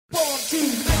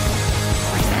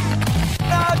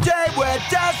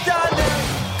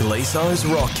Liso's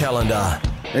Rock Calendar.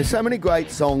 There's so many great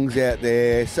songs out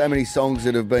there, so many songs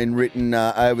that have been written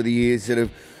over the years that have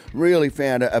really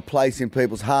found a place in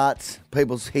people's hearts.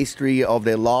 People's history of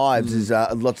their lives is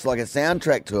looks like a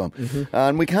soundtrack to them.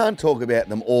 And we can't talk about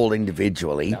them all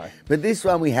individually, but this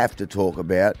one we have to talk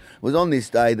about. It was on this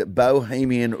day that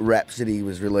Bohemian Rhapsody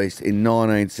was released in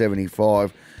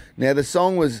 1975. Now, the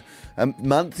song was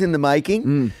months in the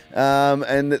making,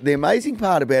 and the amazing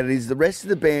part about it is the rest of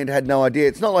the band had no idea.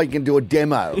 It's not like you can do a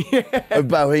demo of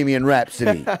Bohemian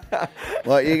Rhapsody.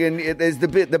 Like you can, there's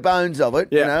the bones of it,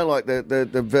 you know, like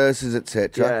the verses,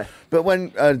 etc. Yeah. But when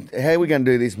how are we going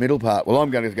to do this middle part? Well,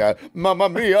 I'm going to go Mamma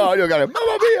Mia. You're going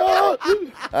Mamma Mia.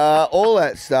 All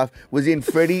that stuff was in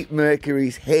Freddie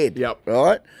Mercury's head. Yep.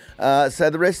 Right. So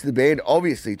the rest of the band,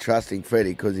 obviously trusting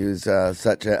Freddie because he was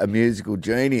such a musical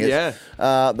genius,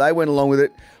 they went along with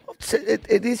it.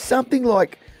 It is something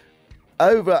like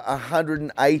over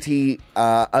 180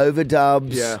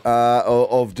 overdubs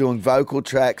of doing vocal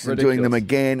tracks and doing them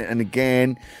again and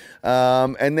again.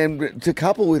 And then to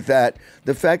couple with that,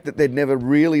 the fact that there'd never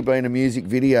really been a music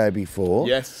video before.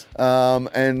 Yes.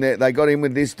 And they got in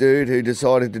with this dude who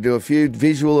decided to do a few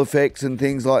visual effects and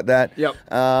things like that. Yep.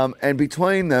 And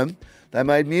between them, they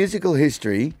made musical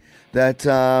history that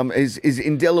is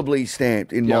indelibly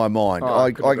stamped in my mind.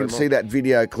 I can see that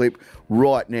video clip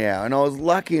right now. And I was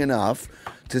lucky enough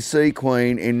to see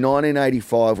Queen in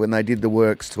 1985 when they did the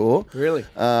Works tour. Really?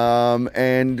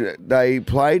 And they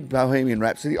played Bohemian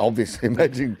Rhapsody. Obviously,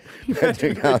 imagine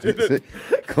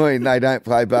Queen, they don't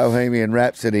play Bohemian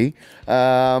Rhapsody.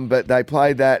 But they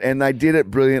played that and they did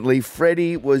it brilliantly.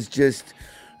 Freddie was just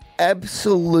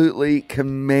absolutely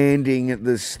commanding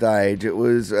the stage. It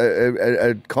was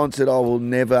a concert I will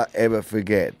never, ever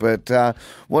forget. But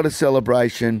what a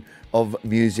celebration of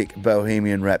music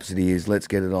Bohemian Rhapsody is. Let's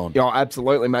get it on. Oh,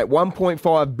 absolutely, mate.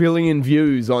 1.5 billion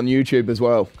views on YouTube as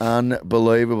well.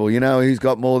 Unbelievable. You know who's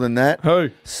got more than that?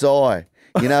 Who? Psy.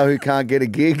 You know who can't get a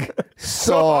gig?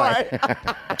 Psy.